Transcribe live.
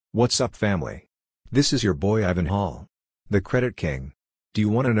What's up, family? This is your boy Ivan Hall, the Credit King. Do you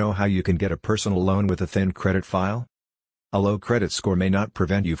want to know how you can get a personal loan with a thin credit file? A low credit score may not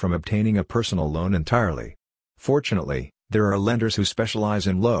prevent you from obtaining a personal loan entirely. Fortunately, there are lenders who specialize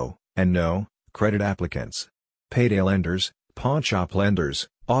in low and no credit applicants. Payday lenders, pawnshop lenders,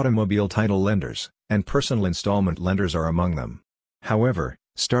 automobile title lenders, and personal installment lenders are among them. However,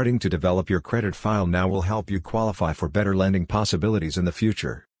 starting to develop your credit file now will help you qualify for better lending possibilities in the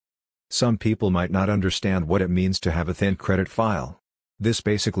future. Some people might not understand what it means to have a thin credit file. This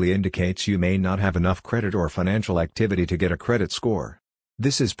basically indicates you may not have enough credit or financial activity to get a credit score.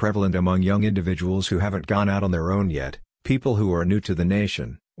 This is prevalent among young individuals who haven't gone out on their own yet, people who are new to the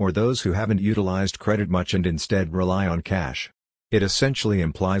nation, or those who haven't utilized credit much and instead rely on cash. It essentially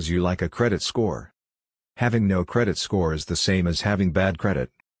implies you lack a credit score. Having no credit score is the same as having bad credit.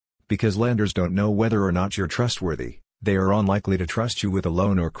 Because lenders don't know whether or not you're trustworthy, they are unlikely to trust you with a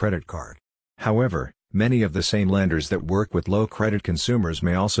loan or credit card. However, many of the same lenders that work with low credit consumers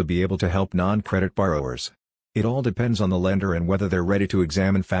may also be able to help non-credit borrowers. It all depends on the lender and whether they're ready to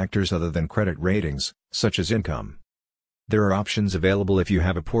examine factors other than credit ratings, such as income. There are options available if you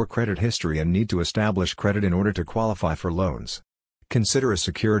have a poor credit history and need to establish credit in order to qualify for loans. Consider a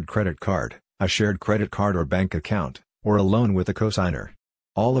secured credit card, a shared credit card or bank account, or a loan with a cosigner.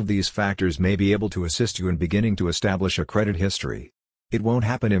 All of these factors may be able to assist you in beginning to establish a credit history. It won't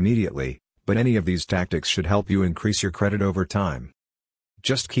happen immediately, but any of these tactics should help you increase your credit over time.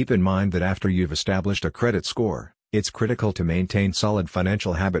 Just keep in mind that after you've established a credit score, it's critical to maintain solid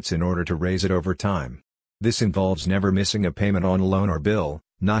financial habits in order to raise it over time. This involves never missing a payment on a loan or bill,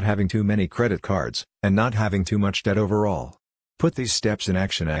 not having too many credit cards, and not having too much debt overall. Put these steps in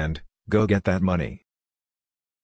action and go get that money.